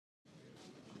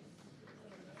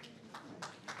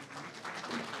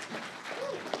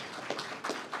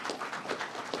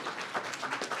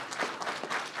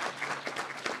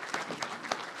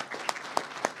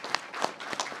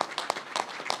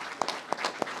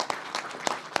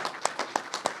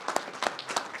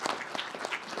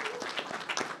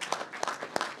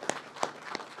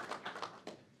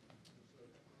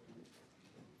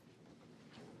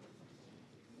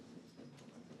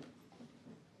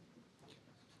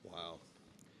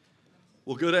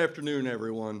Well, good afternoon,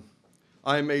 everyone.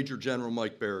 I am Major General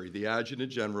Mike Berry, the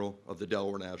Adjutant General of the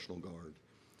Delaware National Guard.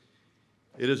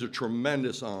 It is a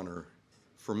tremendous honor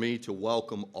for me to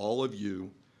welcome all of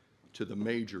you to the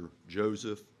Major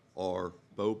Joseph R.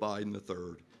 Bo Biden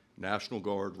III National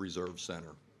Guard Reserve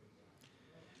Center.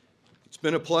 It's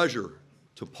been a pleasure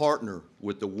to partner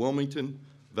with the Wilmington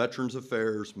Veterans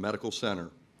Affairs Medical Center,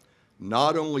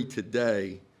 not only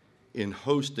today in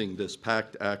hosting this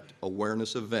PACT Act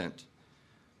awareness event,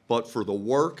 but for the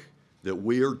work that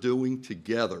we are doing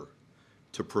together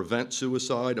to prevent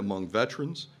suicide among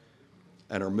veterans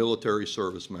and our military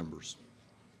service members.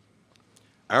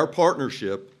 Our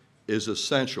partnership is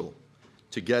essential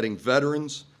to getting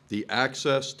veterans the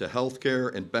access to health care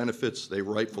and benefits they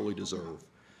rightfully deserve.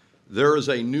 There is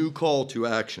a new call to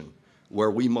action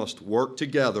where we must work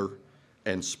together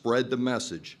and spread the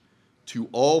message to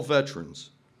all veterans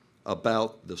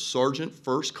about the Sergeant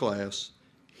First Class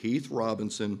Heath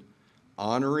Robinson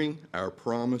honoring our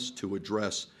promise to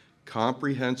address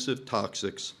Comprehensive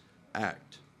Toxics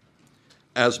Act.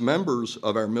 As members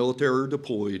of our military are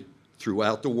deployed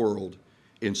throughout the world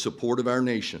in support of our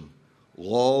nation,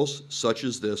 laws such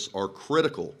as this are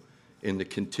critical in the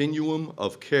continuum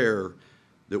of care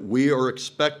that we are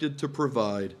expected to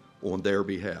provide on their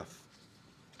behalf.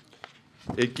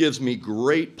 It gives me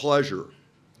great pleasure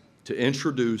to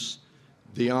introduce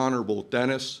the Honorable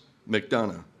Dennis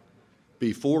McDonough.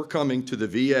 Before coming to the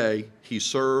VA, he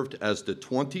served as the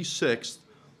 26th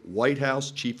White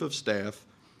House Chief of Staff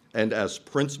and as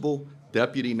Principal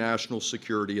Deputy National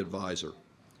Security Advisor.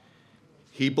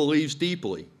 He believes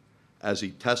deeply, as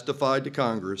he testified to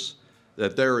Congress,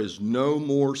 that there is no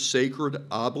more sacred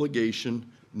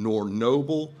obligation nor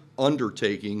noble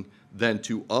undertaking than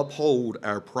to uphold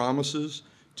our promises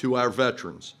to our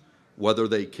veterans, whether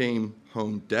they came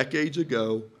home decades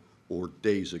ago or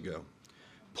days ago.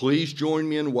 Please join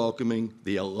me in welcoming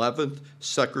the 11th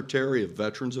Secretary of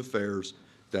Veterans Affairs,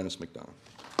 Dennis McDonough.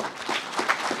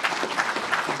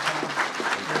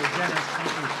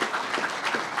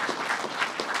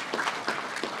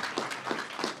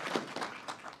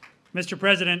 Mr.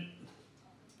 President,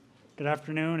 good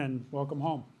afternoon and welcome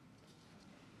home.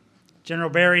 General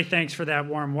Berry, thanks for that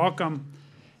warm welcome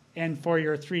and for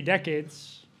your 3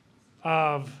 decades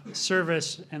of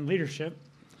service and leadership.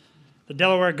 The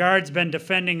Delaware Guard's been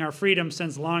defending our freedom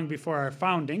since long before our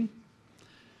founding,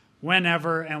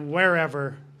 whenever and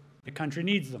wherever the country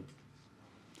needs them.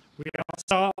 We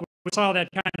saw that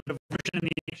kind of diversion in the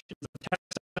actions of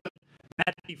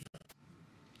Texas,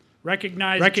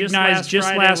 recognized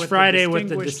just last Friday with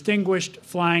the Distinguished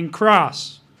Flying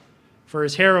Cross for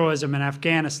his heroism in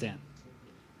Afghanistan,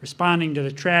 responding to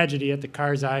the tragedy at the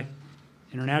Karzai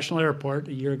International Airport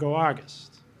a year ago August.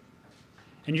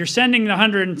 And you're sending the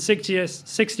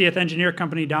 160th Engineer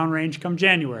Company downrange come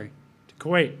January to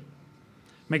Kuwait.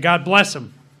 May God bless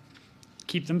them,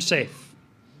 keep them safe.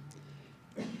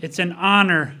 It's an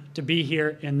honor to be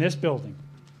here in this building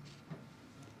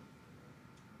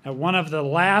at one of the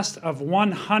last of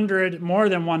more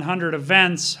than 100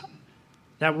 events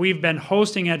that we've been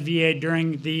hosting at VA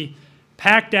during the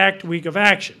PACT Act Week of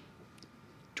Action.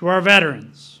 To our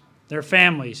veterans, their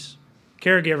families,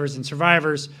 caregivers, and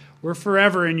survivors, we're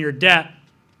forever in your debt,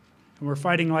 and we're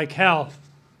fighting like hell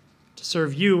to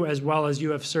serve you as well as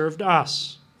you have served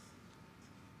us.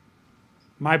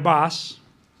 My boss,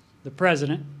 the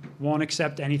President, won't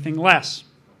accept anything less.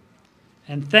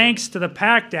 And thanks to the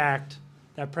PACT Act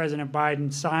that President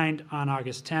Biden signed on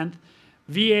August 10th,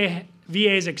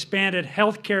 VA's expanded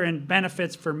health care and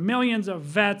benefits for millions of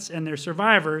vets and their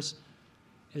survivors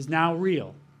is now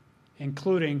real,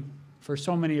 including for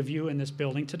so many of you in this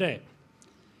building today.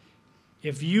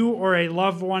 If you or a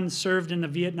loved one served in the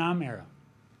Vietnam era,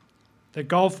 the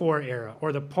Gulf War era,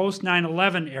 or the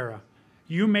post-9/11 era,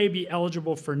 you may be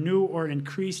eligible for new or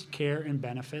increased care and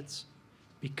benefits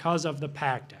because of the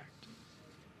PACT Act.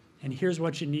 And here's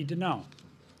what you need to know.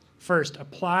 First,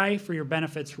 apply for your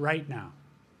benefits right now.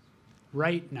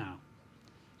 Right now.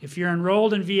 If you're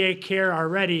enrolled in VA care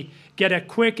already, get a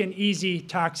quick and easy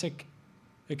toxic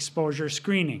exposure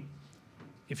screening.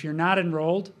 If you're not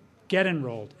enrolled, get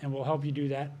enrolled, and we'll help you do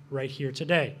that right here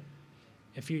today.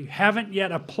 If you haven't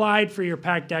yet applied for your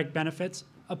PACT Act benefits,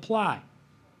 apply.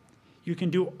 You can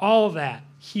do all of that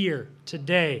here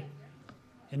today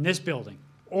in this building,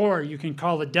 or you can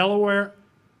call the Delaware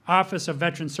Office of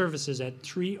Veteran Services at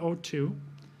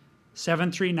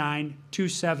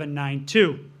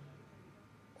 302-739-2792,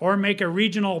 or make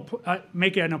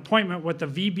an appointment with the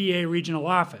VBA regional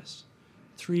office,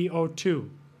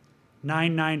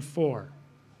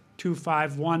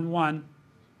 302-994-2511,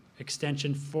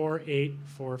 extension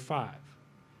 4845.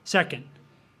 Second,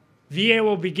 VA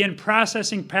will begin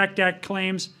processing PACT Act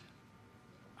claims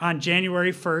on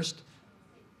January 1st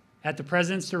at the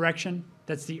President's direction.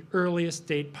 That's the earliest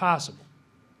date possible.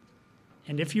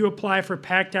 And if you apply for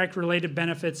PACT Act-related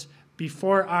benefits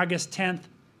before August 10th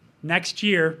next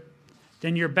year,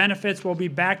 then your benefits will be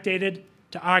backdated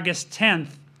to August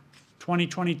 10th,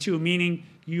 2022, meaning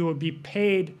you will be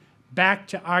paid back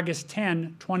to August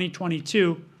 10,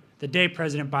 2022, the day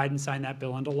President Biden signed that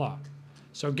bill into law.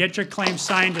 So get your claims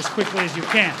signed as quickly as you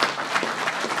can.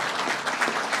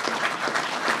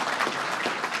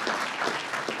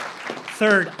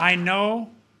 Third, I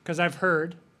know, because I've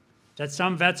heard, that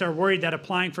some vets are worried that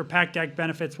applying for PACT Act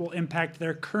benefits will impact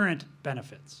their current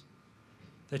benefits.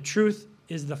 The truth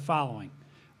is the following.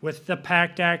 With the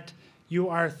PACT Act, you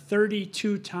are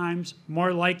 32 times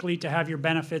more likely to have your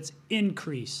benefits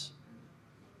increase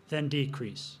than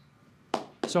decrease.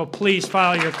 So please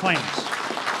file your claims.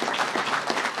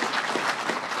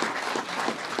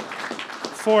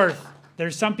 Fourth,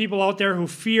 there's some people out there who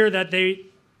fear that they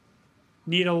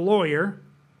need a lawyer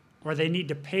or they need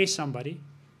to pay somebody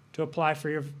to apply for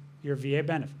your VA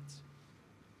benefits.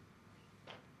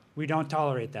 We don't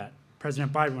tolerate that.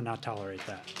 President Biden will not tolerate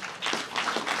that.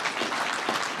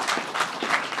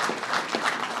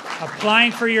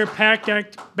 Applying for your PACT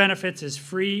Act benefits is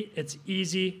free, it's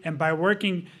easy, and by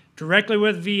working directly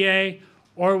with VA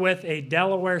or with a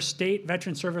Delaware State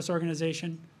Veteran Service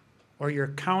Organization or your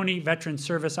county veteran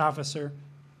service officer,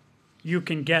 you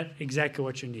can get exactly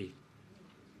what you need.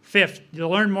 Fifth, to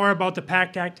learn more about the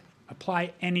PACT Act,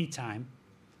 apply anytime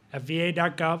at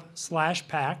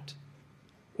va.gov/PACT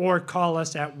or call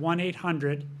us at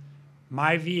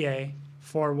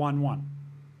 1-800-MY-VA-411.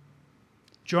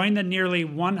 Join the nearly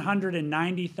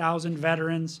 190,000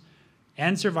 veterans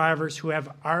and survivors who have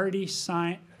already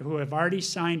signed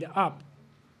up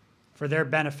for their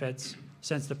benefits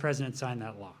since the President signed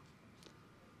that law.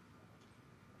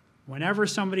 Whenever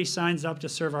somebody signs up to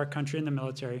serve our country in the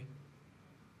military,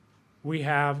 we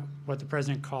have what the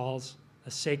President calls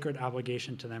a sacred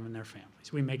obligation to them and their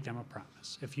families. We make them a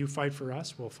promise. If you fight for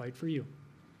us, we'll fight for you.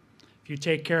 If you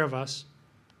take care of us,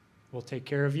 we'll take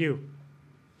care of you.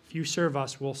 If you serve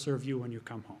us, we'll serve you when you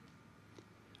come home.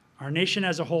 Our nation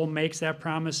as a whole makes that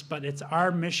promise, but it's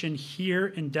our mission here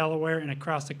in Delaware and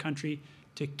across the country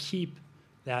to keep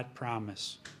that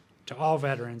promise to all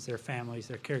veterans, their families,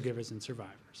 their caregivers, and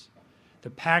survivors.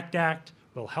 The PACT Act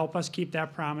will help us keep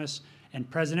that promise,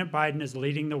 and President Biden is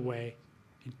leading the way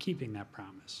in keeping that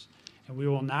promise. And we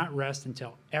will not rest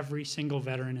until every single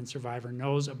veteran and survivor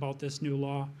knows about this new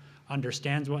law,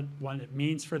 understands what it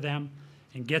means for them,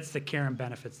 and gets the care and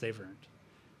benefits they've earned.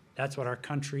 That's what our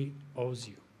country owes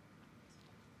you.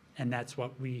 And that's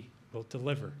what we will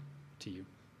deliver to you.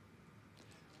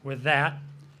 With that,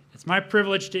 it's my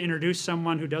privilege to introduce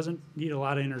someone who doesn't need a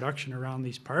lot of introduction around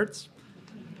these parts.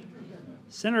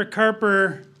 Senator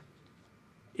Carper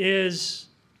is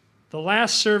the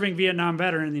last serving Vietnam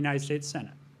veteran in the United States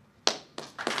Senate.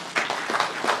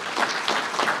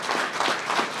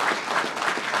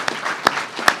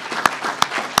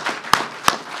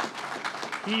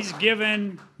 He's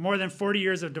given more than 40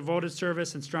 years of devoted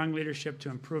service and strong leadership to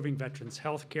improving veterans'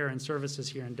 health care and services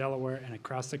here in Delaware and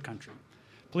across the country.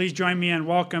 Please join me in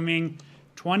welcoming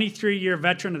 23-year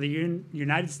veteran of the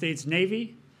United States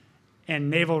Navy and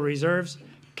Naval Reserves,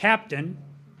 Captain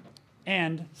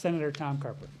and Senator Tom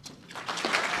Carper.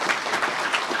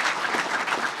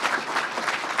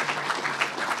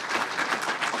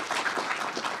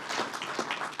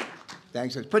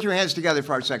 Thanks. Put your hands together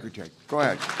for our secretary. Go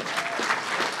ahead.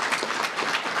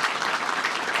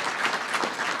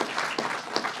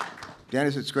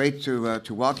 Dennis, it's great to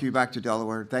welcome you back to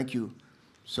Delaware. Thank you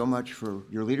so much for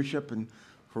your leadership and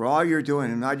for all you're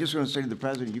doing. And I just want to say to the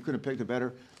President, you could have picked a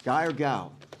better guy or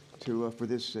gal for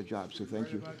this job. So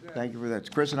thank you. Thank you for that.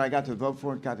 Chris and I got to vote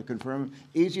for it, got to confirm.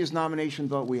 Easiest nomination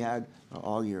vote we had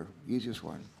all year. Easiest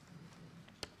one.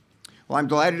 Well, I'm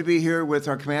delighted to be here with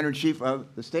our Commander-in-Chief of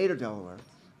the state of Delaware,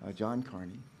 John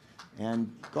Carney. And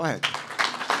go ahead.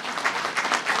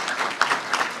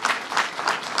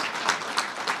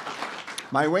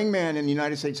 My wingman in the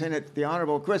United States Senate, the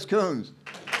Honorable Chris Coons.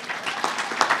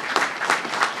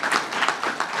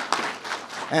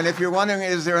 And if you're wondering,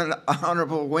 is there an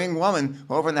honorable wing woman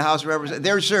over in the House of Representatives?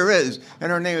 There sure is.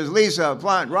 And her name is Lisa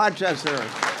Blunt Rochester.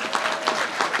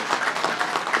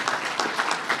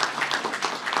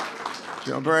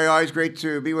 Joe Barry, always great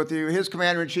to be with you. His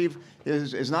commander-in-chief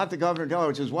is not the governor of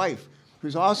Delaware, it's his wife,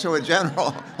 who's also a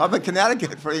general up in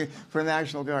Connecticut for the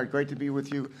National Guard. Great to be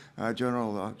with you,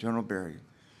 General Barry.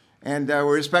 And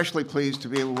we're especially pleased to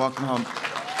be able to welcome home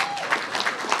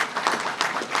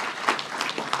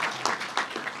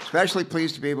Especially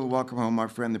pleased to be able to welcome home our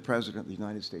friend, the President of the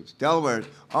United States, Delaware's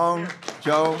own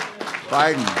Joe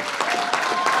Biden.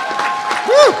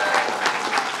 Woo!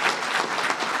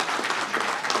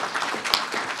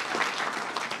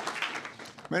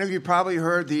 Many of you probably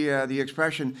heard the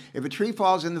expression, if a tree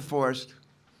falls in the forest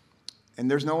and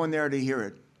there's no one there to hear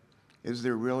it, is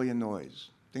there really a noise?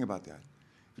 Think about that.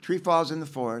 If a tree falls in the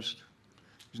forest,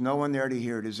 there's no one there to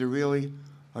hear it, is there really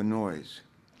a noise?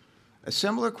 A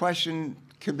similar question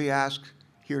can be asked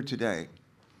here today.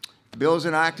 The bill is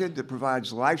enacted that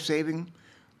provides life-saving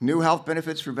new health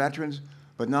benefits for veterans,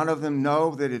 but none of them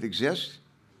know that it exists.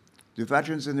 Do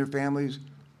veterans and their families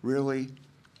really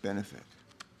benefit?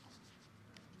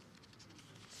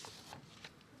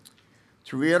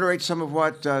 To reiterate some of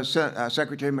what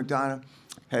Secretary McDonough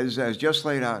has just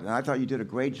laid out, and I thought you did a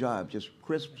great job, just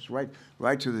crisp,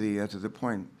 right to the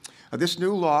point. This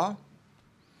new law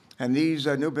and these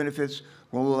new benefits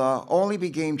will only be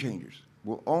game changers.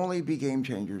 Will only be game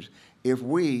changers if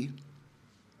we,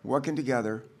 working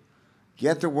together,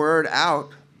 get the word out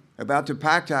about the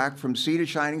PACT Act from sea to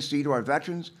shining sea to our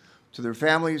veterans, to their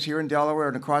families here in Delaware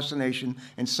and across the nation,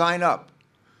 and sign up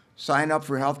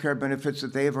for health care benefits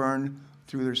that they've earned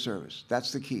through their service.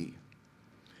 That's the key.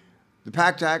 The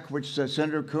PACT Act, which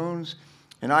Senator Coons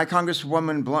and I,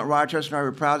 Congresswoman Blunt Rochester, and I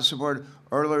were proud to support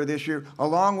earlier this year,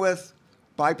 along with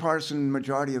bipartisan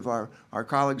majority of our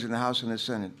colleagues in the House and the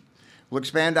Senate, will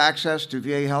expand access to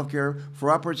VA health care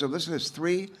for upwards of, listen to this,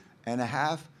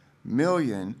 3.5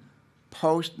 million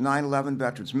post 9/11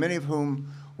 veterans, many of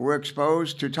whom were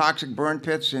exposed to toxic burn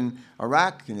pits in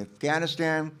Iraq and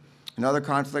Afghanistan and other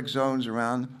conflict zones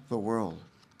around the world.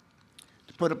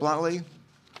 To put it bluntly,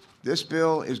 this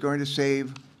bill is going to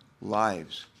save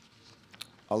lives,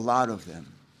 a lot of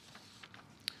them.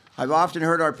 I've often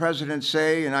heard our president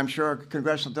say, and I'm sure our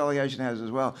congressional delegation has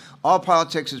as well, all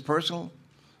politics is personal,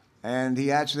 and he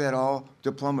adds to that, all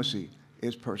diplomacy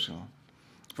is personal.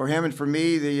 For him and for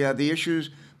me, the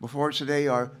issues before us today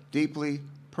are deeply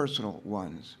personal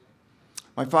ones.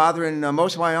 My father and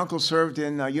most of my uncles served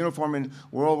in uniform in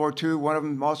World War II. One of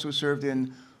them also served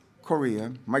in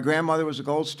Korea. My grandmother was a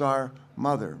Gold Star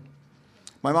mother.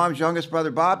 My mom's youngest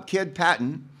brother, Bob Kid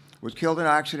Patton, was killed in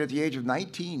an accident at the age of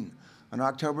 19 on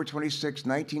October 26,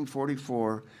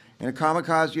 1944, in a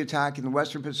kamikaze attack in the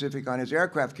Western Pacific on his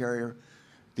aircraft carrier,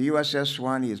 the USS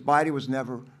Swanee. His body was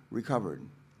never recovered.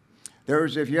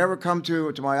 If you ever come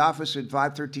to my office at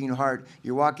 513 Hart,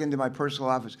 you walk into my personal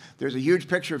office, there's a huge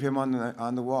picture of him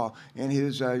on the wall in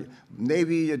his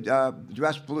Navy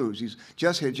dress blues. He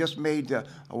just made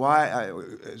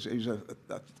he's a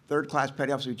third-class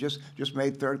petty officer. He just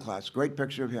made third class. Great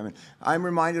picture of him. And I'm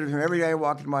reminded of him every day I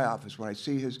walk into my office when I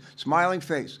see his smiling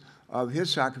face of his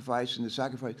sacrifice and the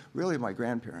sacrifice, really, of my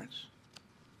grandparents.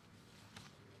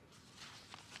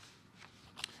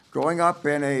 Growing up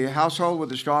in a household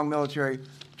with a strong military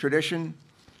tradition,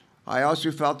 I also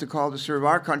felt the call to serve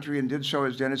our country and did so,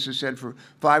 as Dennis has said, for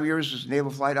 5 years as a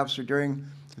naval flight officer during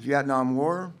the Vietnam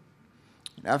War.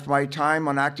 After my time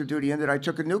on active duty ended, I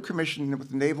took a new commission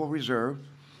with the Naval Reserve,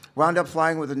 wound up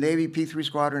flying with the Navy P-3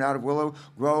 Squadron out of Willow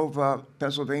Grove,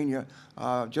 Pennsylvania,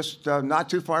 just not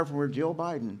too far from where Jill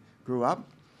Biden grew up.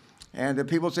 And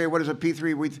people say, what is a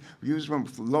P-3? We use them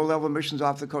for low-level missions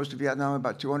off the coast of Vietnam,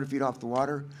 about 200 feet off the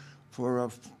water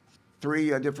for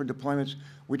 3 different deployments.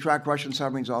 We track Russian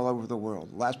submarines all over the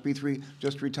world. The last P-3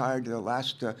 just retired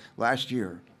last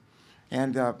year.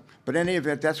 And but in any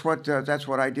event, that's what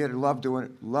I did. I loved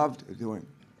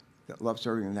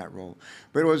serving in that role.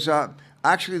 But it was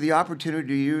actually the opportunity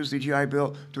to use the GI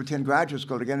Bill to attend graduate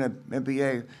school, to get an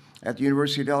MBA at the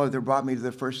University of Delaware that brought me to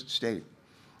the first state.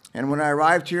 And when I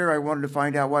arrived here, I wanted to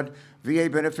find out what VA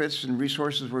benefits and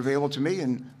resources were available to me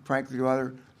and, frankly, to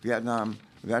other Vietnam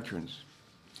veterans.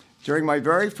 During my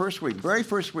very first week,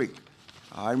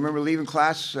 I remember leaving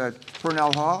class at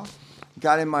Purnell Hall,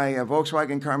 got in my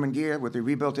Volkswagen Carmen Ghia with a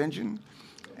rebuilt engine,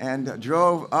 and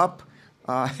drove up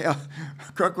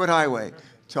Kirkwood Highway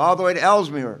all the way to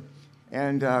Ellesmere.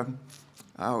 And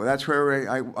that's where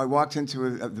I walked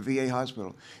into the VA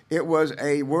hospital. It was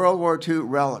a World War II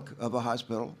relic of a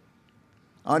hospital,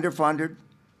 underfunded,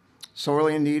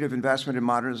 sorely in need of investment and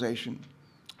modernization.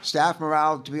 Staff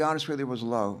morale, to be honest with you, was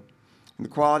low, and the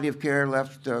quality of care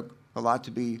left a lot to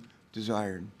be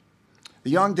desired. The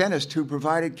young dentist who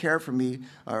provided care for me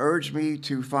urged me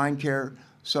to find care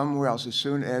somewhere else as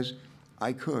soon as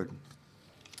I could.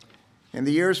 In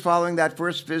the years following that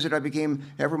first visit, I became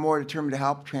ever more determined to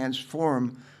help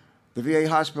transform the VA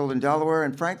hospital in Delaware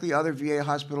and, frankly, other VA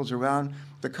hospitals around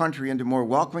the country into more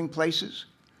welcoming places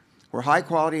where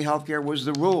high-quality health care was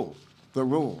the rule,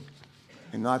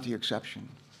 and not the exception.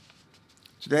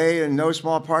 Today, in no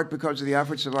small part because of the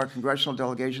efforts of our congressional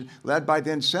delegation, led by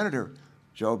then Senator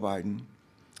Joe Biden,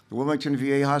 the Wilmington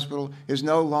VA Hospital is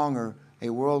no longer a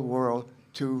World War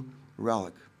II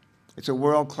relic. It's a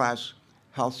world-class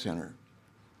health center,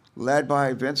 led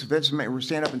by Vince. Vince,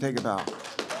 stand up and take a bow.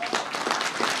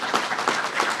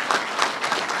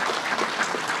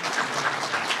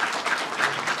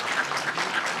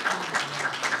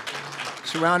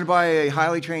 Surrounded by a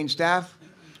highly trained staff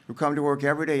who come to work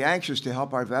every day anxious to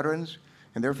help our veterans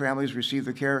and their families receive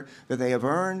the care that they have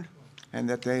earned and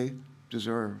that they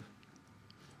deserve.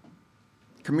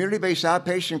 Community-based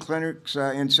outpatient clinics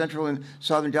in central and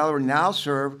southern Delaware now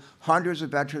serve hundreds of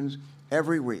veterans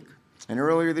every week. And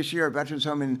earlier this year, a veterans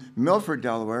home in Milford,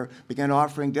 Delaware, began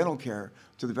offering dental care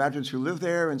to the veterans who live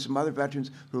there and some other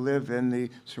veterans who live in the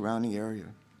surrounding area.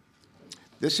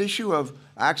 This issue of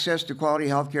access to quality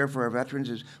health care for our veterans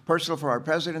is personal for our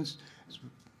presidents, it's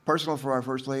personal for our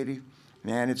First Lady,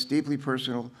 and it's deeply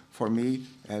personal for me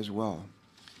as well.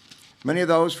 Many of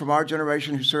those from our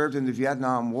generation who served in the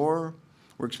Vietnam War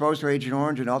were exposed to Agent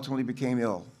Orange and ultimately became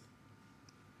ill.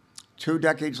 2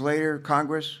 decades later,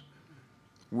 Congress,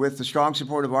 with the strong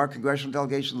support of our congressional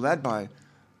delegation led by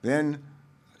then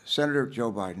Senator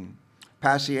Joe Biden,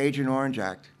 passed the Agent Orange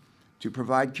Act to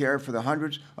provide care for the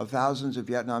hundreds of thousands of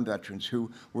Vietnam veterans who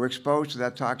were exposed to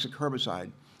that toxic herbicide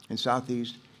in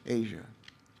Southeast Asia.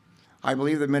 I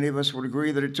believe that many of us would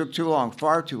agree that it took too long,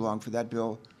 far too long, for that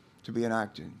bill to be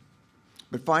enacted.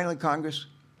 But finally, Congress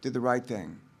did the right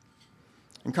thing.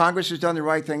 And Congress has done the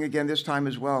right thing again this time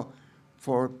as well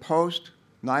for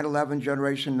post-9/11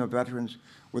 generation of veterans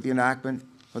with the enactment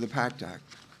of the PACT Act.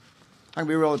 I'm going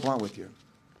to be really blunt with you.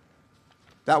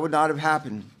 That would not have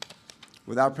happened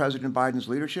without President Biden's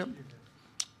leadership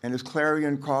and his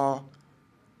clarion call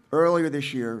earlier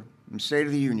this year in State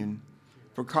of the Union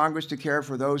for Congress to care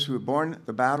for those who have borne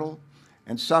the battle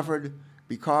and suffered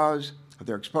because of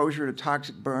their exposure to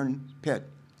toxic burn pit.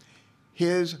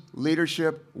 His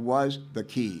leadership was the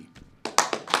key.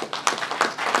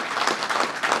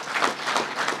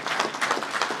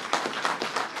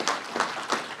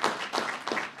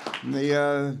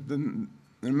 The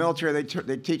military,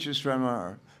 they teach us train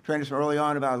us from early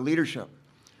on about leadership.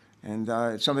 And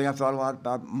it's something I've thought a lot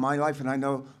about in my life, and I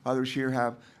know others here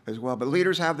have as well. But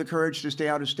leaders have the courage to stay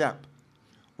out of step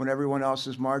when everyone else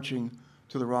is marching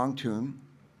to the wrong tune.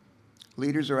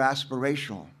 Leaders are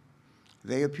aspirational.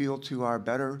 They appeal to our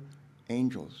better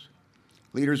angels.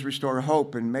 Leaders restore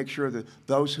hope and make sure that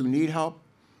those who need help,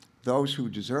 those who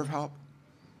deserve help,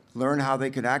 learn how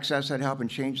they can access that help and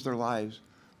change their lives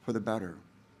for the better.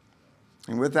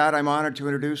 And with that, I'm honored to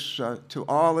introduce to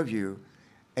all of you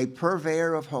a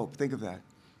purveyor of hope. Think of that,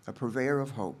 a purveyor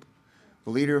of hope, a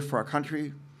leader for our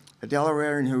country, a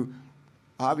Delawarean who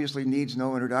obviously needs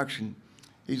no introduction.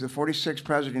 He's the 46th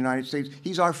President of the United States.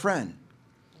 He's our friend.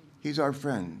 He's our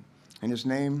friend. And his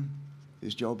name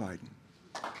is Joe Biden.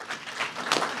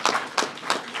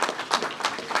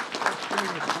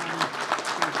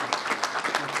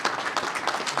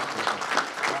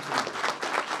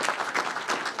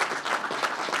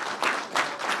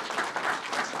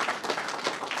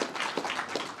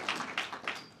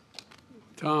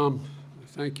 Tom,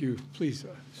 thank you. Please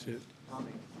sit.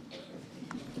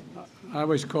 I've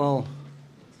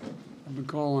been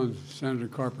calling Senator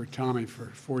Carper Tommy for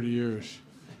 40 years,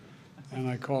 and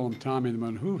I call him Tommy.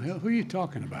 Who are you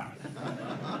talking about?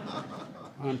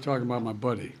 I'm talking about my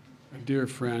buddy, a dear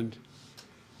friend,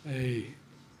 a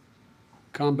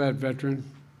combat veteran,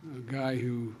 a guy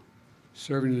who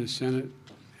served in the Senate,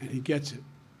 and he gets it.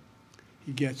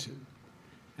 He gets it.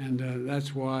 And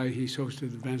that's why he's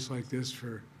hosted events like this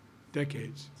for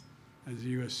decades as a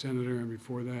U.S. Senator and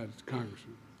before that as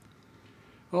Congressman.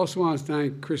 I also want to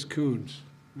thank Chris Coons.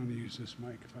 I'm going to use this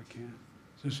mic if I can.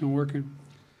 Is this one working?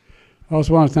 I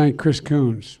also want to thank Chris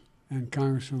Coons and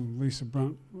Congressman Lisa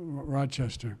Brunt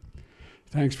Rochester.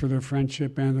 Thanks for their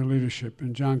friendship and their leadership.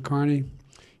 And John Carney,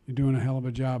 you're doing a hell of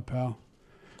a job, pal.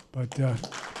 But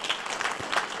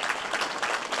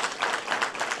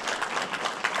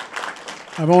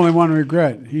I've only one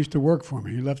regret. He used to work for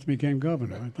me. He left and became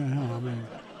governor. What the hell?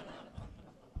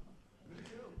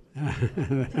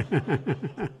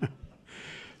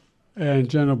 And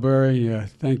General Berry,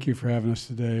 thank you for having us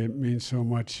today. It means so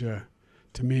much to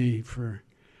me.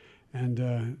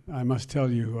 And I must tell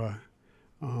you,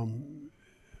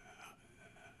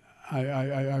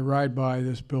 I ride by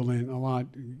this building a lot,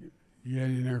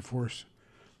 getting Air Force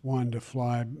One to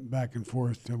fly back and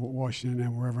forth to Washington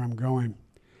and wherever I'm going.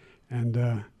 And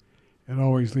it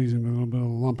always leaves me with a little bit of a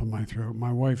lump in my throat.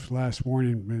 My wife's last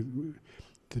warning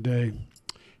today,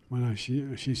 when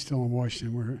she's still in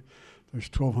Washington, there's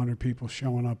 1,200 people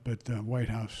showing up at the White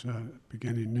House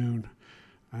beginning noon,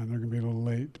 and they're going to be a little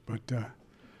late. But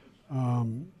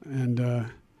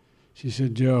she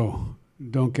said, "Joe,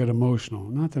 don't get emotional."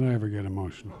 Not that I ever get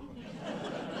emotional,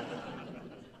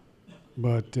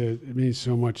 but it means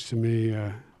so much to me,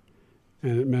 and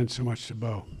it meant so much to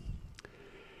Bo.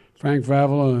 Frank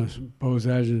Vavala is Bo's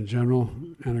Adjutant General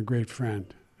and a great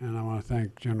friend, and I want to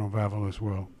thank General Vavala as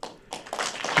well.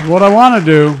 And what I want to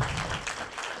do,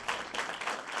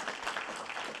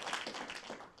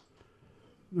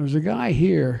 there's a guy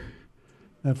here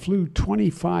that flew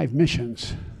 25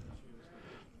 missions.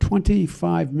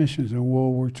 25 missions in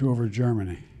World War II over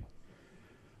Germany.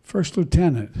 First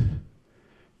lieutenant,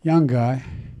 young guy,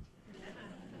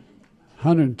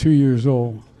 102 years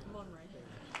old.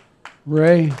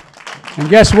 Ray. And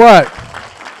guess what?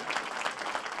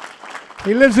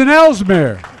 He lives in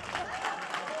Ellesmere.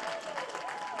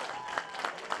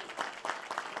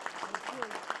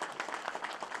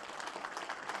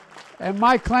 And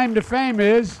my claim to fame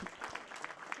is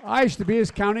I used to be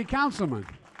his county councilman.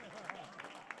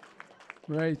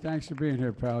 Ray, thanks for being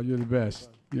here, pal. You're the best.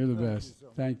 You're the best.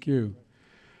 Thank you.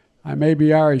 I may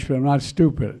be Irish, but I'm not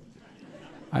stupid.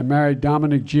 I married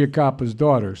Dominic Giacoppa's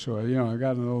daughter, so, I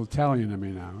got a little Italian in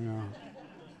me now,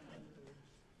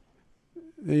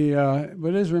 But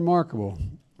it is remarkable,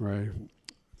 Ray.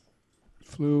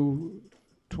 Flew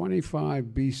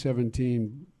 25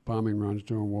 B-17 bombing runs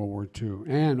during World War II,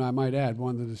 and I might add,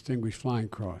 won the Distinguished Flying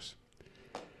Cross.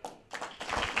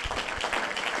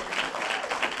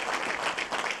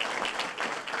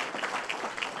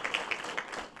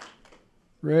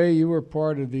 Ray, you were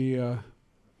part of the,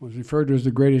 was referred to as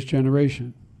the greatest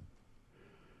generation.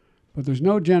 But there's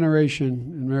no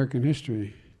generation in American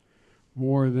history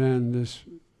more than this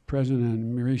present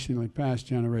and recently past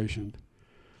generation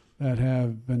that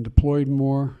have been deployed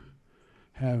more,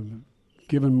 have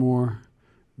given more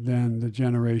than the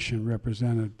generation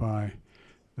represented by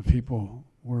the people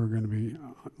we're going to be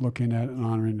looking at and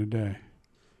honoring today.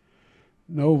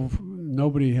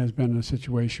 Nobody has been in a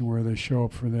situation where they show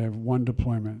up for their one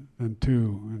deployment, then 2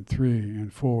 and 3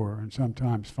 and 4, and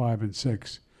sometimes 5 and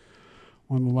 6.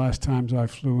 One of the last times I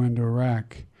flew into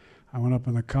Iraq, I went up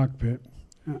in the cockpit,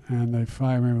 and they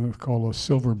fly me what's called a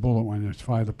silver bullet when they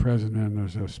fly the president, and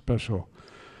there's a special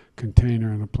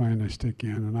container in the plane they stick you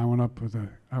in. And I went up with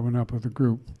a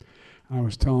group, and I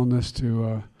was telling this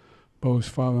to Bo's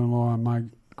father-in-law and my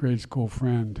grade school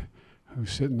friend,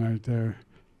 who's sitting right there.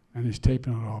 And he's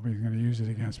taping it all, but he's going to use it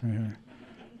against me here.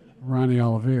 Ronnie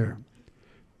Olivier.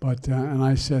 But, and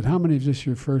I said, how many of this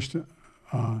your first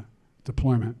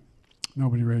deployment?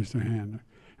 Nobody raised their hand.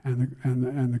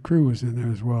 And the crew was in there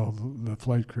as well, the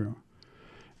flight crew.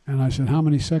 And I said, how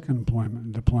many second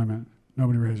deployment?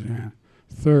 Nobody raised their hand.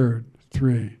 Third,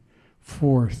 3.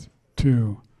 Fourth,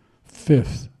 2.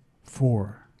 Fifth,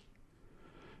 4.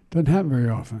 Doesn't happen very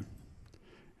often.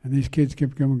 And these kids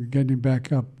kept getting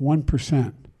back up.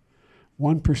 1%.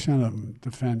 1% of them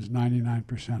defends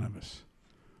 99% of us.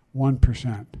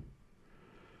 1%.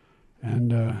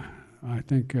 And I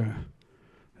think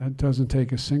that doesn't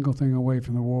take a single thing away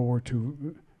from the World War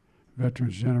II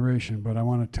veterans generation, but I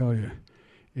want to tell you,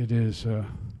 it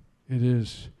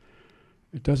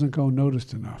doesn't go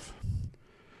noticed enough.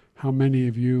 How many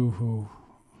of you who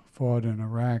fought in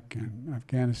Iraq and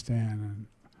Afghanistan and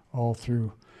all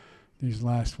through these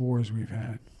last wars we've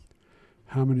had,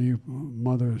 how many of you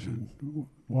mothers and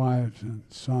wives and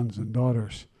sons and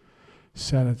daughters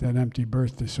sat at that empty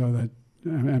birthday, saw that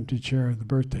empty chair at the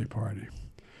birthday party?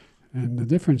 And the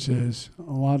difference is,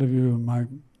 a lot of you in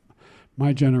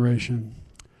my generation,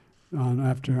 on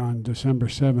December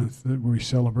 7th, that we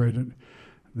celebrated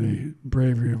the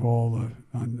bravery of all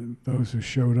those who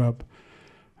showed up.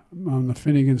 On the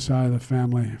Finnegan side of the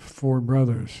family, 4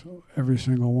 brothers, every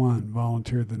single one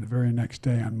volunteered the very next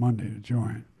day on Monday to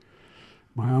join.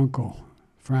 My uncle,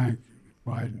 Frank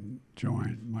Biden,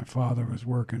 joined. My father was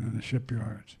working in the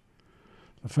shipyards.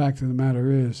 The fact of the matter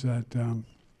is that,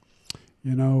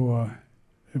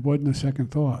 it wasn't a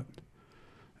second thought.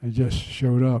 It just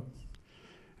showed up.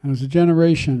 And there's a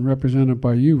generation represented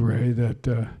by you, Ray,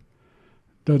 that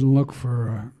doesn't look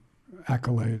for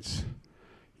accolades.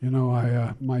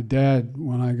 My dad,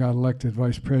 when I got elected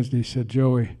vice president, he said,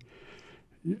 Joey,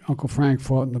 Uncle Frank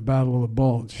fought in the Battle of the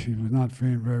Bulge. He was not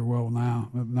feeling very well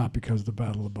now, not because of the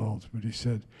Battle of the Bulge, but he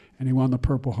said, and he won the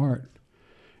Purple Heart.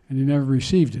 And he never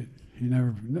received it. He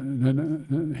never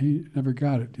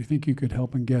got it. Do you think you could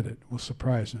help him get it? We'll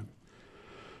surprise him.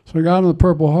 So I got him the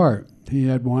Purple Heart. He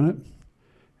had won it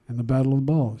in the Battle of the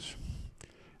Bulge.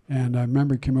 And I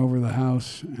remember he came over to the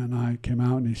house, and I came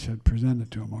out, and he said, present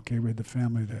it to him, okay, we had the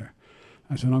family there.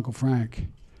 I said, Uncle Frank,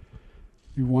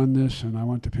 you won this, and I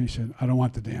want the piece. He said, I don't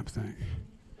want the damn thing.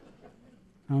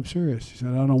 No, I'm serious. He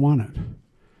said, I don't want it.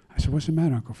 I said, what's the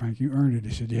matter, Uncle Frank? You earned it.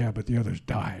 He said, yeah, but the others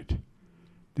died.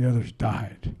 The others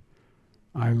died.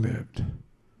 I lived.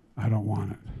 I don't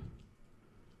want it.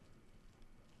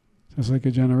 It's like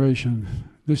a generation,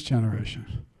 this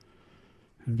generation,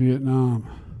 in Vietnam,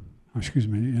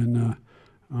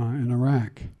 in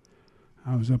Iraq.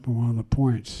 I was up on one of the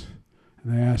points,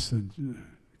 and they asked the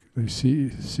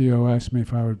CO asked me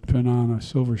if I would pin on a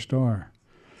silver star,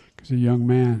 because a young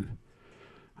man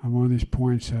on one of these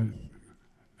points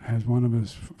has one of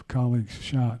his colleagues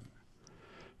shot,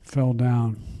 fell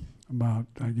down about,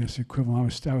 I guess,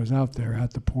 equivalent. I was out there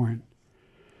at the point.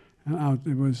 And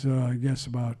it was, I guess,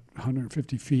 about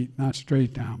 150 feet, not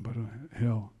straight down, but a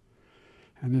hill.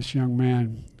 And this young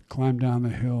man climbed down the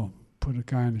hill, put a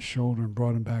guy on his shoulder and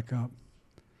brought him back up,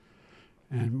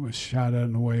 and was shot at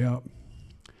on the way up.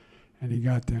 And he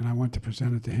got there, and I went to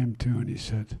present it to him too, and he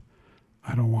said,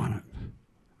 I don't want it.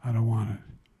 I don't want it.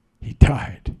 He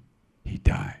died. He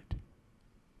died.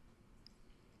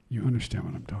 You understand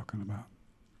what I'm talking about,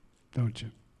 don't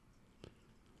you?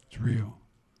 It's real.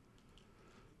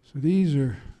 So these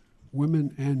are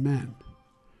women and men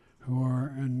who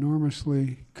are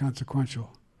enormously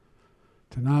consequential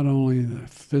to not only the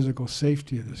physical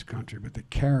safety of this country, but the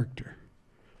character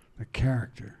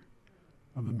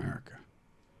of America.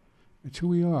 It's who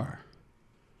we are.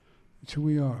 It's who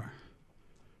we are.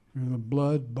 You're the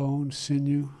blood, bone,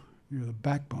 sinew. You're the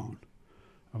backbone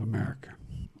of America.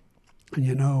 And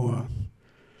you know,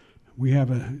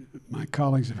 my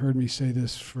colleagues have heard me say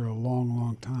this for a long,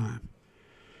 long time.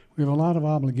 We have a lot of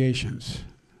obligations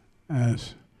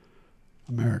as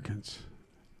Americans.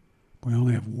 We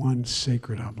only have one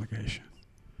sacred obligation.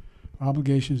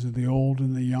 Obligations of the old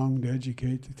and the young to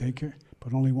educate, to take care,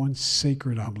 but only one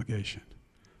sacred obligation.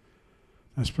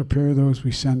 Let's prepare those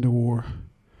we send to war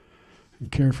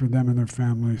and care for them and their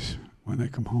families when they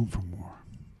come home from war.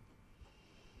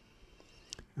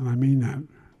 And I mean that,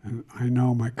 and I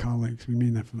know my colleagues, we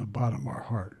mean that from the bottom of our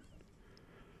heart.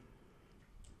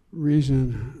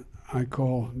 Reason I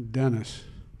call Dennis,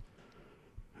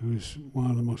 who's one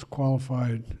of the most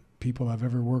qualified people I've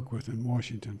ever worked with in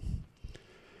Washington,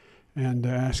 and to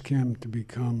ask him to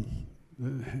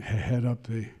head up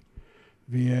the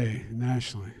VA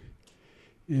nationally,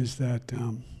 is that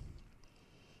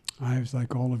I was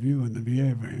like all of you in the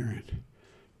VA variant,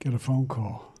 get a phone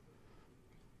call.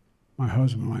 My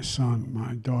husband, my son,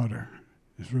 my daughter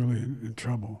is really in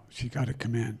trouble. She got to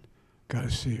come in, got to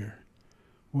see her.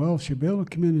 Well, she'll be able to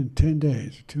come in 10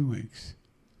 days or 2 weeks.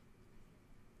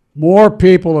 More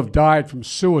people have died from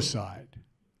suicide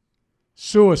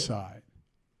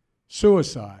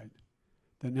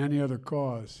than any other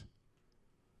cause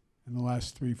in the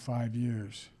last 3-5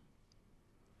 years.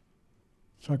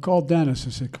 So I called Dennis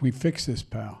and said, can we fix this,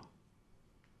 pal?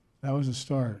 That was a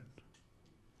start.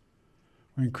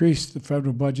 We increased the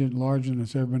federal budget larger than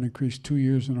it's ever been increased 2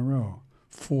 years in a row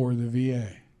for the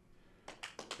VA,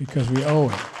 because we owe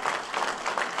it.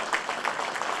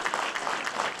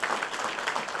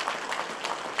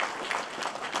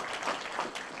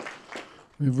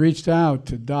 We've reached out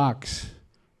to docs,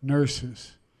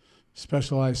 nurses,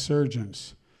 specialized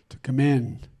surgeons to come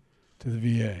in to the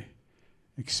VA,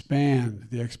 expand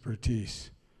the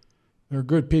expertise. There are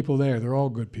good people there. They're all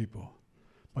good people.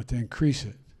 But to increase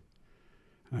it.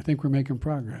 And I think we're making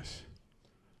progress.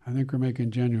 I think we're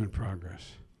making genuine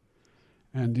progress.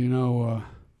 And, you know,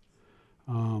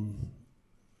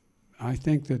 I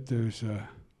think that there's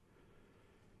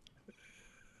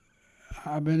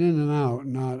I've been in and out,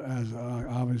 not as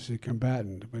obviously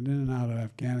combatant, but in and out of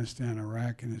Afghanistan,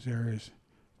 Iraq, and these areas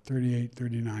 38,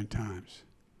 39 times.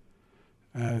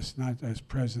 Not as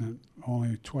president,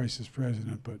 only twice as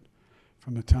president, but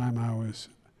from the time I was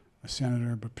a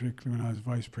senator, but particularly when I was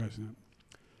vice president.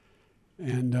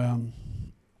 And,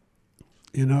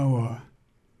 you know,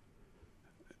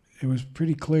 it was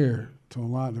pretty clear to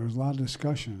there was a lot of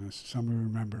discussion, as some of you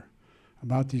remember,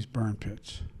 about these burn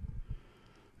pits.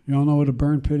 You all know what a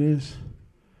burn pit is?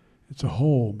 It's a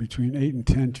hole between 8 and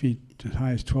 10 feet, as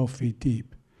high as 12 feet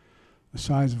deep, the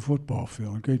size of a football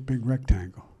field, a great big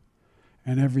rectangle.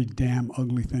 And every damn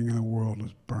ugly thing in the world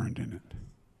is burned in it.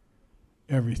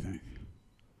 Everything.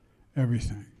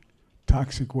 Everything.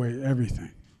 Toxic waste,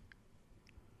 everything.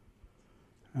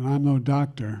 And I'm no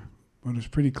doctor, but it's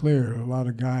pretty clear a lot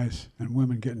of guys and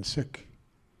women getting sick.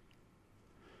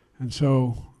 And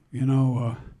so, you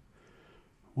know,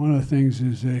 one of the things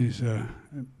is these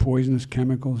poisonous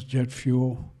chemicals, jet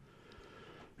fuel,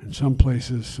 and some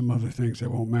places, some other things I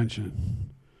won't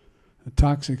mention. The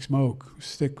toxic smoke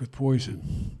was thick with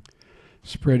poison,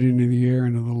 spreading into the air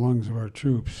into the lungs of our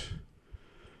troops.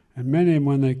 And many of them,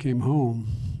 when they came home,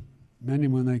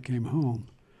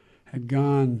 had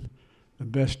gone the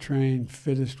best trained,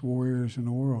 fittest warriors in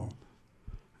the world,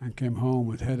 and came home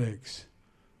with headaches,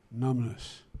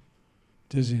 numbness,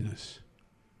 dizziness,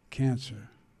 cancer.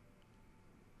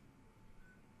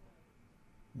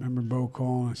 Remember Bo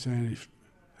calling and saying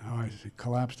how he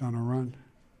collapsed on a run?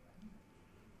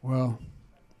 Well,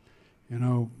 you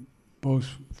know, Bo's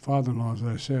father-in-law, as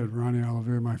I said, Ronnie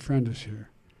Olivier, my friend, is here.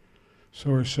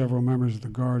 So are several members of the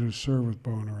Guard who served with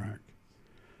Bo in Iraq.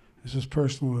 This is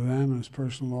personal to them, and it's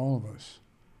personal to all of us.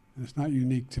 And it's not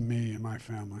unique to me and my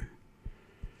family.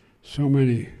 So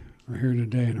many are here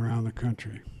today and around the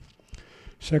country.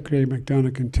 Secretary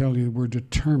McDonough can tell you we're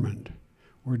determined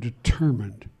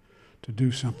to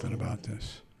do something about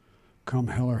this, come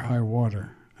hell or high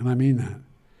water. And I mean that.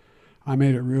 I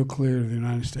made it real clear to the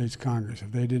United States Congress,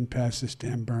 if they didn't pass this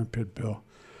damn burn pit bill,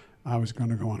 I was going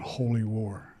to go on holy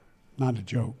war. Not a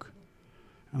joke.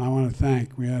 And I want to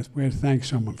thank, we had to thank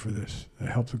someone for this. That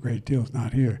helped a great deal. It's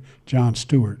not here. John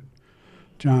Stewart.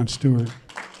 John Stewart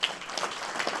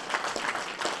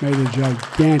made a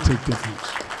gigantic difference.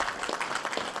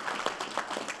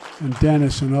 And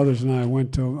Dennis and others and I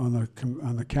went to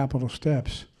on the Capitol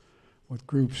steps with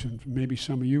groups, and maybe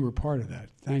some of you were part of that.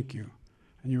 Thank you.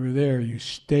 And you were there, you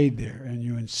stayed there, and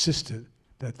you insisted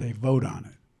that they vote on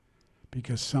it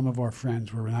because some of our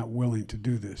friends were not willing to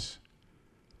do this.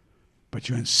 But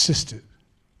you insisted.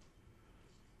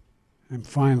 And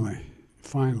finally,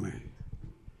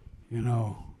 you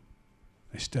know,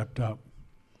 they stepped up.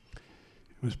 It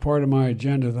was part of my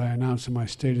agenda that I announced in my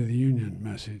State of the Union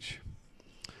message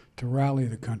to rally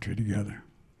the country together.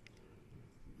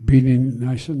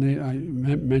 I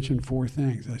mentioned 4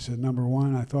 things. I said, number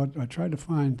one, I tried to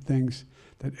find things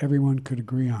that everyone could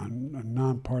agree on in a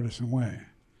nonpartisan way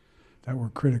that were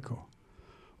critical.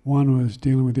 1 was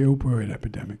dealing with the opioid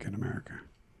epidemic in America.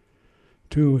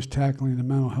 2 was tackling the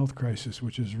mental health crisis,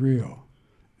 which is real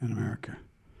in America.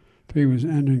 3 was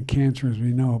ending cancer as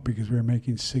we know it, because we're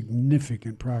making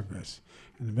significant progress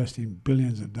and investing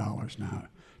billions of dollars now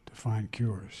to find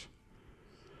cures.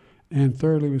 And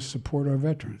thirdly was support our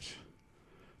veterans,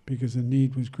 because the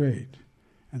need was great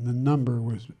and the number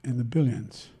was in the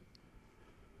billions.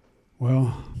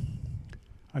 Well,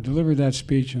 I delivered that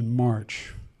speech in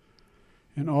March.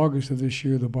 In August of this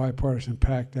year, the bipartisan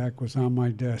PACT Act was on my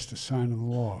desk to sign into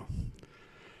law.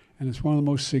 And it's one of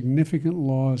the most significant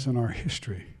laws in our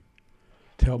history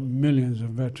to help millions of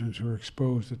veterans who are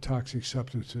exposed to toxic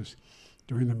substances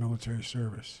during their military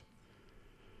service.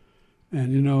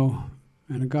 And you know,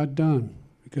 and it got done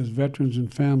because veterans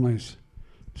and families,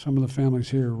 some of the families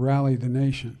here, rallied the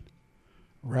nation,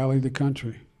 rallied the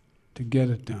country to get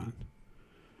it done.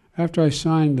 After I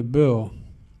signed the bill,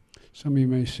 some of you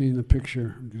may have seen the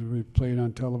picture because we played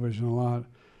on television a lot,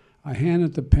 I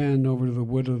handed the pen over to the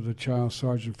widow of the child,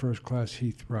 Sergeant First Class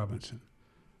Heath Robinson.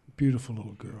 Beautiful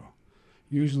little girl.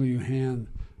 Usually you hand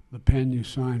the pen you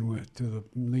sign with to the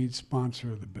lead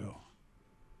sponsor of the bill.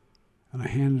 And I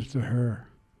handed it to her.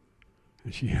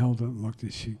 And she held it and looked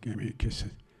and she gave me a kiss and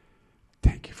said,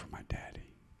 "Thank you for my daddy.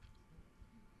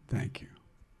 Thank you."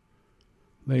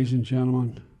 Ladies and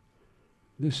gentlemen,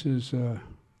 this is,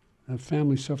 that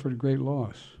family suffered a great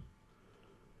loss,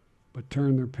 but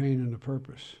turned their pain into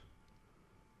purpose.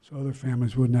 So other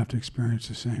families wouldn't have to experience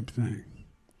the same thing.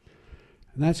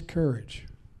 And that's courage.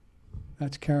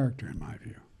 That's character in my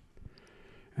view.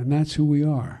 And that's who we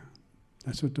are.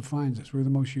 That's what defines us. We're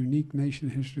the most unique nation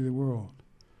in the history of the world.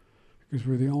 Because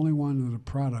we're the only one that are a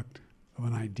product of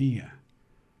an idea,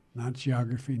 not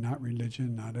geography, not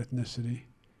religion, not ethnicity,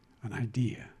 an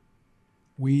idea.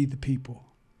 We, the people,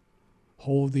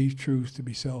 hold these truths to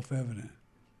be self-evident,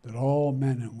 that all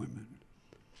men and women,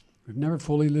 we've never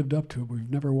fully lived up to it, but we've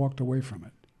never walked away from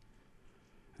it.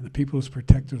 And the people who's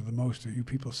protected the most are you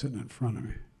people sitting in front of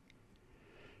me.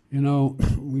 You know,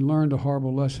 we learned a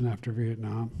horrible lesson after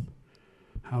Vietnam,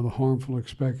 how the harmful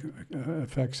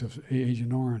effects of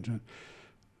Agent Orange. And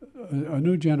a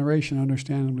new generation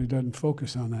understandably doesn't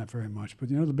focus on that very much. But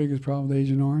you know the biggest problem with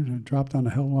Agent Orange? It dropped on a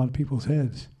hell of a lot of people's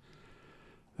heads.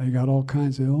 They got all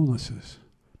kinds of illnesses,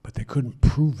 but they couldn't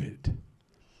prove it.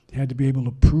 You had to be able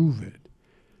to prove it.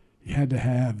 You had to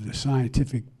have the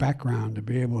scientific background to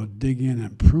be able to dig in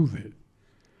and prove it.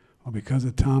 Well, because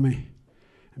of Tommy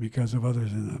and because of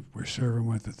others we're serving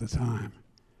with at the time,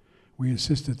 we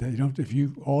insisted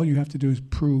that all you have to do is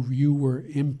prove you were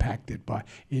impacted by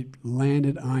it,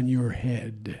 landed on your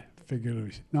head,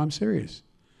 figuratively. No, I'm serious.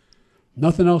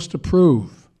 Nothing else to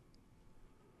prove.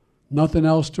 Nothing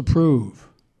else to prove.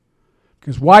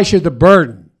 Because why should the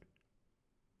burden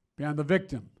be on the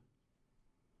victim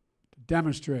to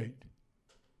demonstrate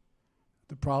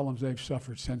the problems they've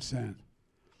suffered since then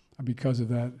are because of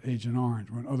that Agent Orange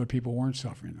when other people weren't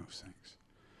suffering those things?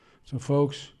 So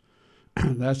folks,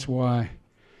 that's why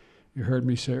you heard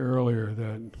me say earlier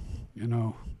that, you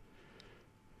know,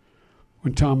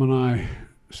 when Tom and I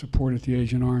supported the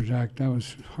Agent Orange Act, that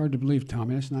was hard to believe,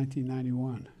 Tommy. That's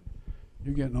 1991.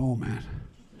 You're getting old, man.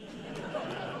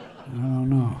 I don't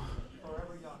know.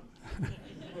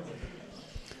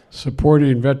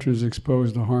 Supporting veterans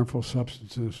exposed to harmful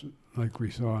substances like we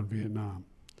saw in Vietnam.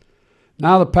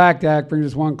 Now the PACT Act brings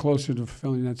us one closer to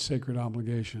fulfilling that sacred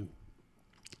obligation.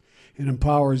 It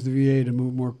empowers the VA to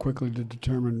move more quickly to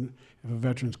determine if a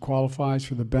veteran qualifies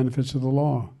for the benefits of the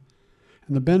law.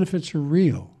 And the benefits are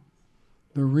real.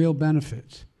 They're real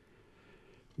benefits,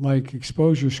 like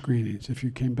exposure screenings. If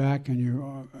you came back and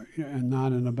you're and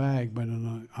not in a bag, but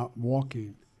in out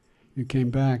walking, you came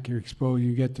back, you're exposed,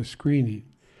 you get the screening.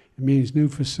 It means new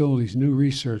facilities, new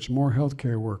research, more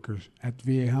healthcare workers at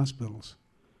VA hospitals.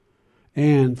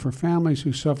 And for families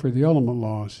who suffer the ultimate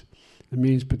loss, it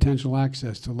means potential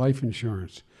access to life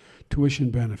insurance,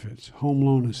 tuition benefits, home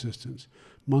loan assistance,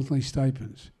 monthly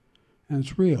stipends. And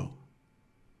it's real.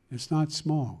 It's not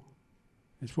small.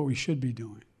 It's what we should be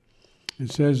doing.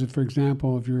 It says that, for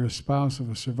example, if you're a spouse of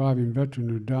a surviving veteran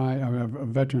who died, a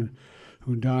veteran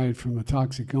who died from a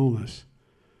toxic illness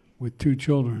with 2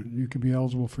 children, you could be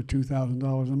eligible for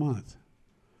 $2,000 a month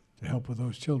to help with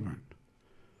those children.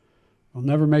 It'll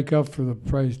never make up for the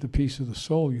price, the piece of the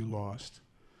soul you lost,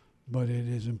 but it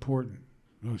is important,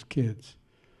 those kids.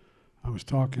 I was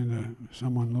talking to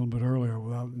someone a little bit earlier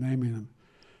without naming them,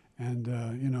 and,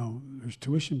 you know, there's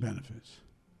tuition benefits.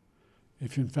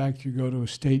 If, in fact, you go to a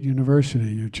state university,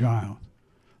 your child,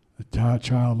 the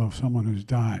child of someone who's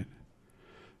died,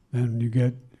 then you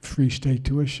get free state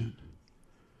tuition.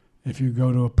 If you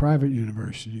go to a private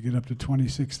university, you get up to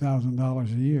 $26,000 a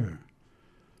year.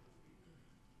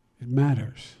 It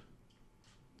matters.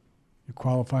 You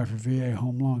qualify for VA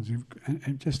home loans.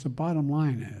 And just the bottom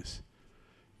line is,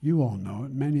 you all know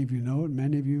it, many of you know it,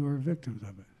 many of you are victims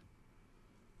of it.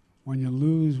 When you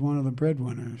lose one of the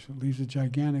breadwinners, it leaves a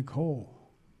gigantic hole.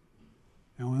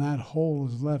 And when that hole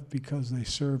is left because they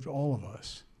served all of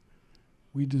us,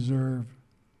 they deserve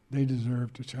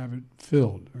to have it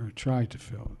filled or try to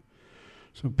fill it.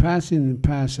 So passing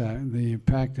the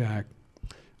PACT Act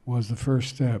was the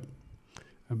first step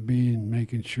of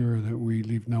making sure that we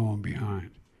leave no one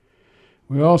behind.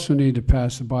 We also need to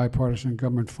pass the bipartisan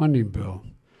government funding bill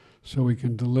so we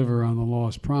can deliver on the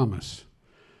law's promise.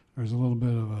 There's a little bit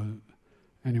of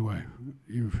anyway,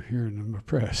 you hear it in the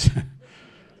press.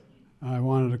 I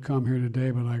wanted to come here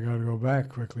today, but I got to go back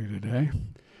quickly today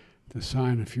to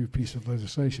sign a few pieces of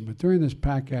legislation. But during this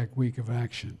PACT Act week of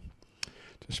action,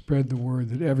 to spread the word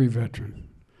that every veteran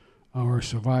or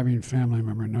surviving family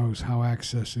member knows how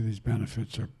access to these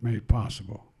benefits are made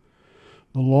possible.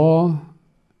 The law,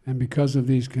 and because of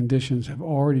these conditions, have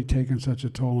already taken such a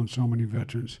toll on so many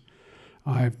veterans.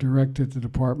 I have directed the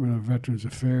Department of Veterans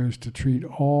Affairs to treat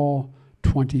all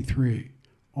 23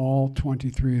 of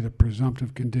the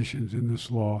presumptive conditions in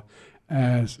this law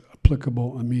as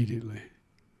applicable immediately.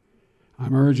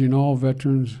 I'm urging all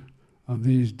veterans of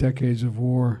these decades of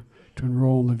war to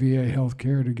enroll in the VA health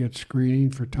care to get screening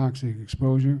for toxic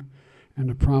exposure and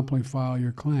to promptly file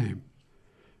your claim.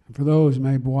 And for those who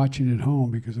may be watching at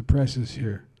home because the press is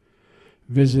here,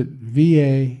 visit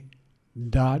va.gov/PACT,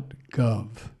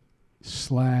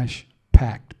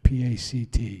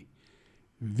 P-A-C-T,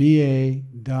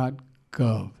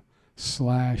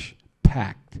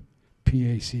 va.gov/PACT,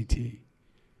 P-A-C-T.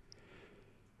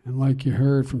 And like you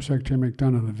heard from Secretary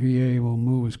McDonough, the VA will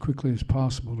move as quickly as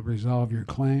possible to resolve your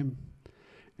claim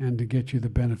and to get you the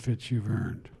benefits you've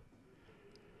earned.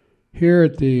 Here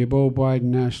at the Beau Biden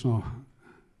National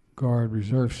Guard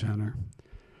Reserve Center,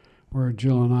 where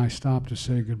Jill and I stopped to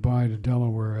say goodbye to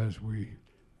Delaware as we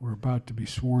were about to be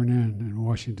sworn in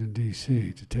Washington,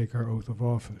 D.C. to take our oath of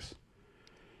office,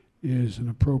 is an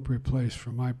appropriate place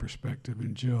from my perspective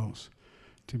and Jill's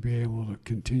to be able to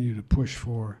continue to push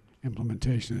for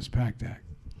implementation of this PACT Act.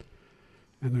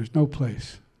 And there's no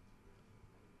place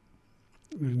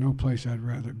I'd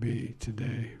rather be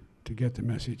today to get the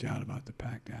message out about the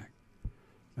PACT Act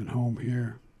than home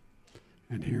here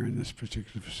and here in this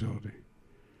particular facility.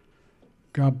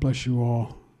 God bless you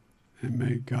all, and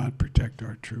may God protect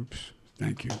our troops.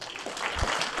 Thank you.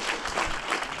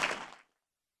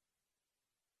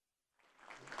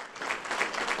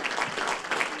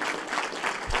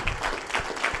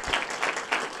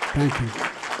 Thank you.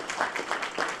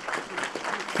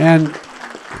 And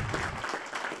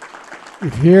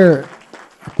if you hear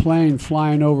a plane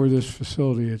flying over this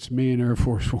facility, it's me and Air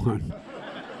Force One.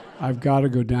 I've got to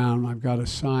go down. I've got to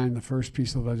sign the first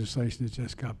piece of legislation that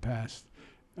just got passed.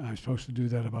 I'm supposed to do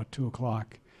that about 2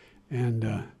 o'clock. And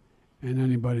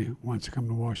anybody who wants to come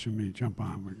to Washington, me, jump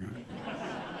on. We're good.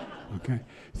 Okay.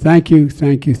 Thank you,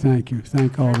 thank you, thank you.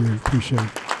 Thank all of you. Appreciate it.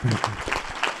 Thank you.